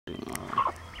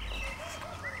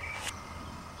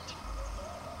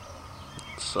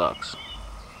sucks.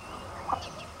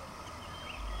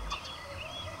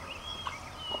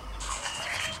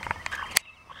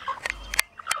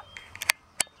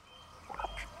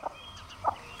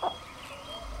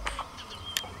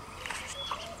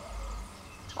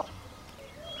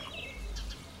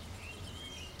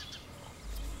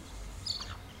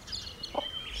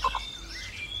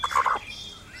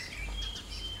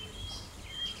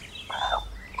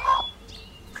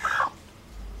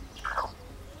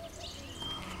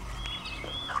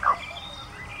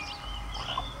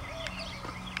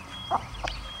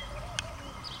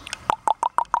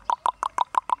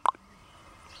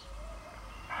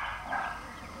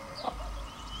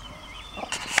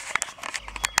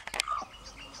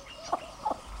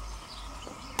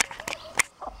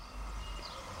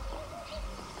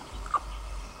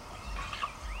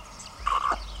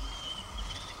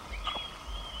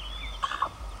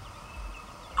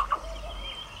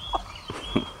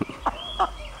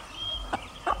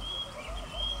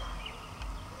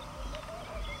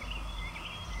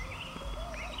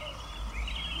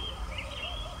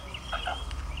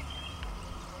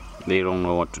 They don't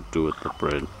know what to do with the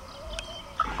bread.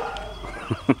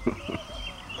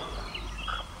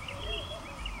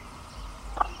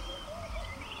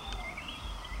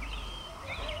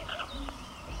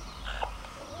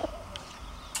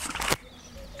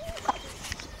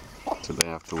 So they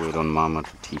have to wait on Mama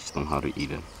to teach them how to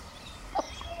eat it.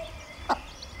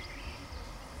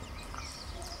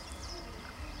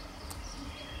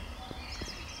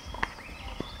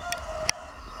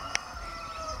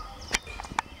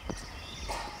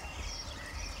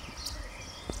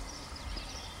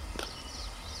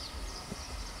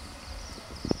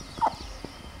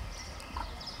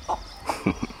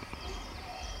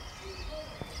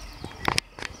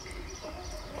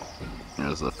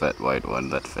 There's the fat white one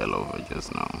that fell over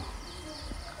just now.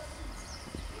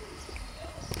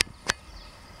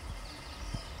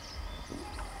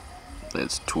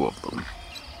 There's two of them.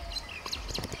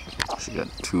 She got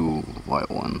two white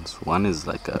ones. One is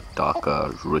like a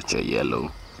darker, richer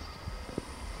yellow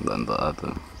than the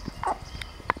other.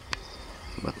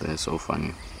 But they're so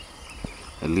funny.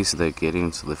 At least they're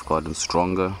getting, so they've gotten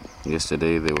stronger.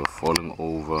 Yesterday they were falling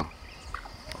over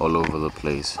all over the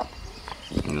place.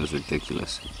 It was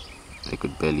ridiculous. They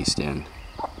could barely stand.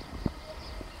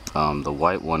 The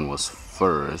white one was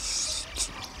first.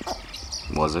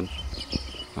 Was it?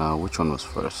 Which one was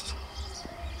first?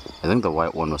 I think the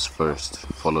white one was first,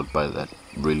 followed by that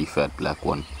really fat black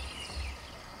one.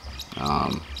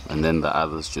 And then the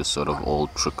others just sort of all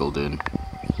trickled in.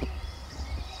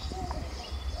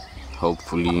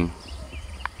 Hopefully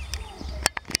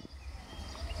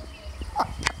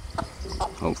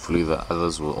the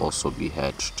others will also be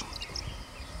hatched.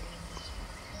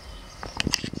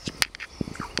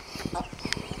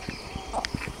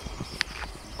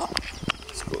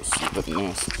 Let's go see the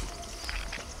nest.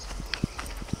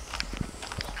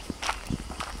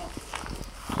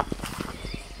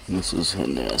 This is her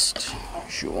nest.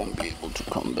 She won't be able to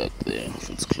come back there if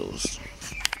it's closed.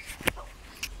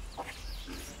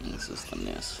 This is the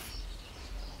nest.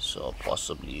 So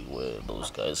possibly where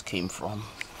those guys came from.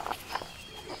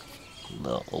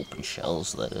 The open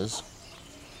shells, that is.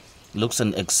 Looks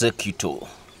an executor,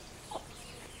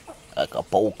 like a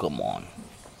Pokemon.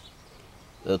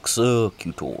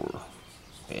 Executor.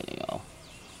 Anyhow,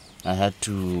 I had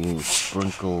to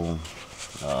sprinkle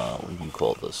what do you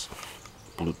call this,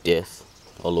 Blue Death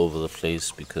all over the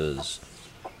place because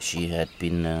she had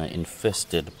been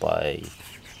infested by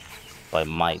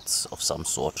mites of some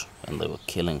sort, and they were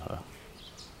killing her.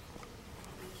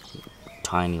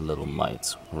 Tiny little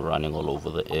mites running all over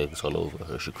the eggs, all over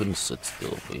her. She couldn't sit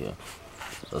still over here.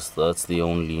 That's the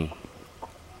only.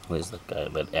 Where's that guy?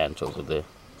 That ant over there.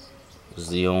 It's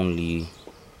the only.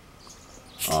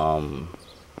 Are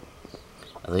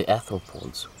they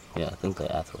arthropods? Yeah, I think they're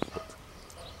arthropods.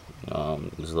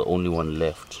 It's the only one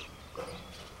left.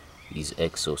 These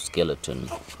exoskeleton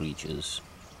creatures.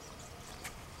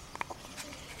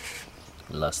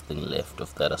 Last thing left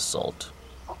of that assault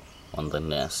on the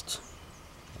nest.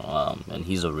 And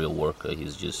he's a real worker.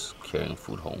 He's just carrying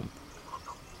food home,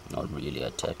 not really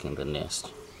attacking the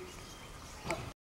nest.